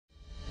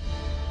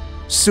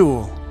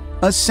Sewell,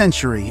 a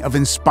century of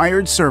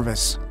inspired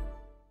service.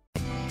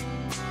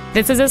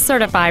 This is a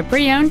certified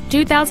pre-owned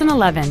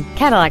 2011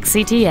 Cadillac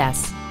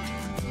CTS.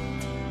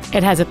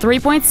 It has a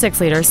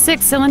 3.6-liter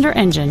six-cylinder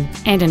engine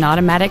and an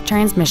automatic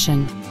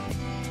transmission.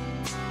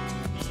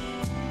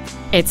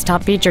 Its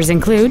top features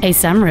include a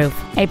sunroof,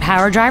 a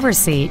power driver's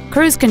seat,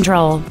 cruise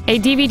control, a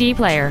DVD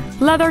player,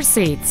 leather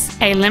seats,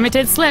 a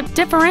limited slip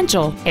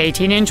differential,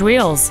 18-inch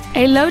wheels,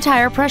 a low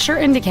tire pressure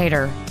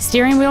indicator,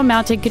 steering wheel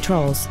mounted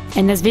controls,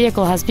 and this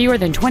vehicle has fewer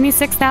than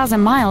 26,000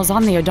 miles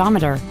on the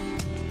odometer.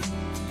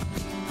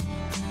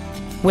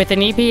 With an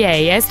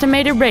EPA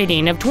estimated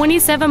rating of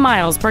 27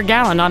 miles per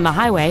gallon on the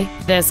highway,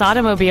 this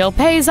automobile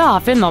pays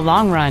off in the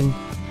long run.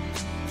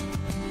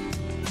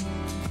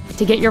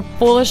 To get your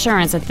full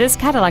assurance that this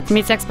Cadillac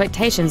meets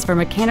expectations for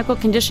mechanical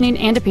conditioning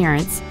and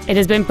appearance, it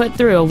has been put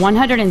through a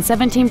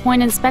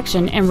 117-point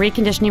inspection and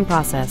reconditioning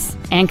process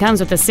and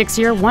comes with a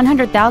 6-year,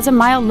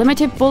 100,000-mile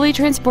limited fully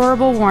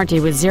transferable warranty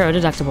with 0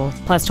 deductible,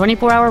 plus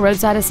 24-hour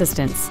roadside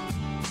assistance.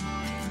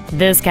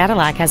 This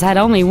Cadillac has had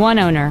only one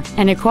owner,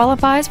 and it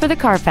qualifies for the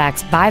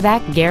Carfax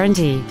buyback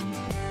guarantee.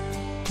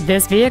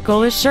 This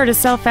vehicle is sure to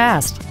sell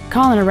fast.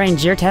 Call and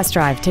arrange your test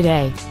drive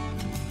today.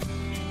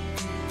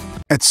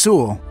 At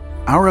Sewell,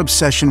 our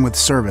obsession with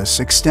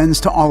service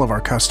extends to all of our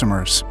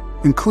customers,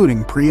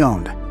 including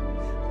pre-owned.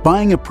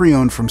 Buying a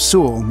pre-owned from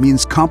Sewell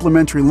means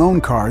complimentary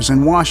loan cars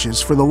and washes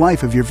for the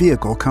life of your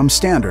vehicle come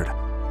standard.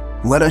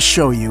 Let us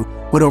show you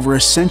what over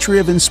a century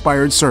of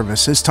inspired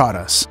service has taught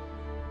us.